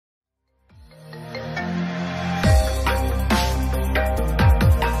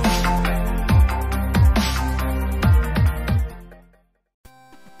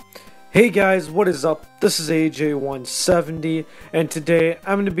Hey guys, what is up? This is AJ170, and today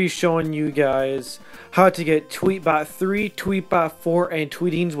I'm going to be showing you guys how to get Tweetbot 3, Tweetbot 4, and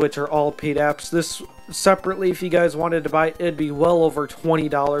Tweetings, which are all paid apps. This separately, if you guys wanted to buy it, it'd be well over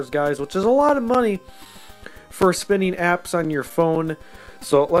 $20, guys, which is a lot of money for spinning apps on your phone.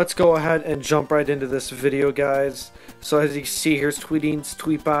 So let's go ahead and jump right into this video, guys. So as you can see, here's Tweetings,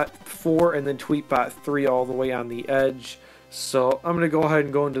 Tweetbot 4, and then Tweetbot 3 all the way on the edge. So I'm going to go ahead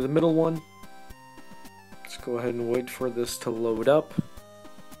and go into the middle one. Let's go ahead and wait for this to load up.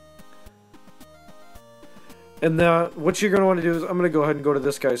 And now what you're going to want to do is I'm going to go ahead and go to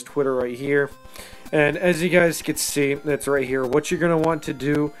this guy's Twitter right here. And as you guys can see, that's right here. What you're going to want to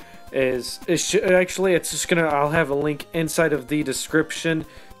do is, I'll have a link inside of the description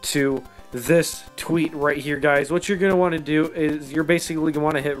to this tweet right here, guys. What you're going to want to do is you're basically going to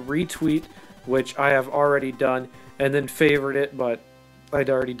want to hit retweet, which I have already done, and then favorite it, but I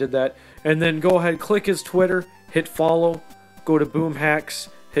already did that. And then go ahead, click his Twitter, hit follow, go to Boom Hacks,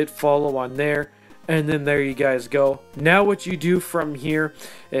 hit follow on there, and then there you guys go. Now what you do from here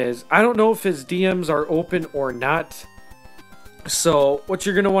is, I don't know if his DMs are open or not, so what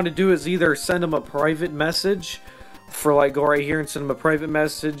you're going to want to do is either send him a private message, go right here and send him a private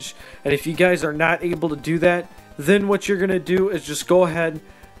message, and if you guys are not able to do that, then what you're going to do is just go ahead,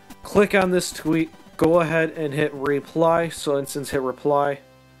 click on this tweet, go ahead and hit reply. So instance, hit reply.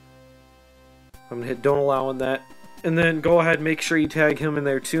 I'm gonna hit don't allow on that, and then go ahead and make sure you tag him in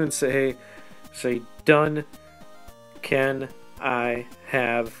there too and say, hey, say done, can I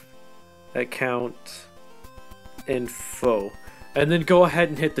have account info, and then go ahead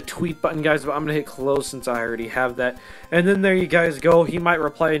and hit the tweet button, guys. But I'm gonna hit close since I already have that, and then there you guys go. He might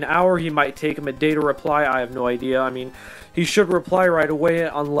reply in an hour, he might take him a day to reply, I have no idea. I mean, he should reply right away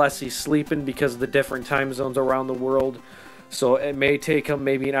unless he's sleeping because of the different time zones around the world. So it may take him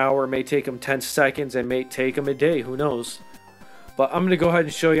maybe an hour, it may take him 10 seconds, it may take him a day, who knows. But I'm going to go ahead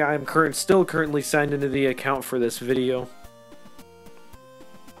and show you I'm still currently signed into the account for this video.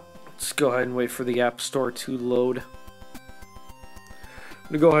 Let's go ahead and wait for the App Store to load. I'm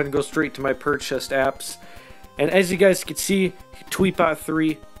going to go ahead and go straight to my purchased apps. And as you guys can see, Tweetbot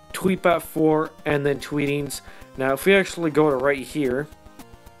 3, Tweetbot 4, and then Tweetings. Now if we actually go to right here,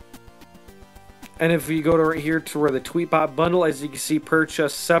 and if we go to right here to where the Tweetbot bundle, as you can see,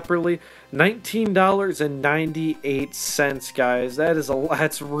 purchased separately, $19.98, guys.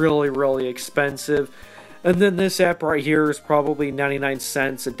 That's really expensive. And then this app right here is probably 99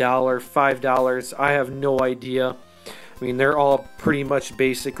 cents, $1, $5. I have no idea. I mean, they're all pretty much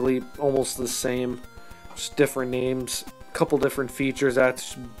basically almost the same, just different names, a couple different features.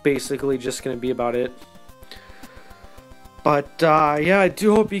 That's basically just going to be about it. But yeah, I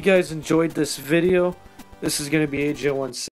do hope you guys enjoyed this video. This is going to be AJ170.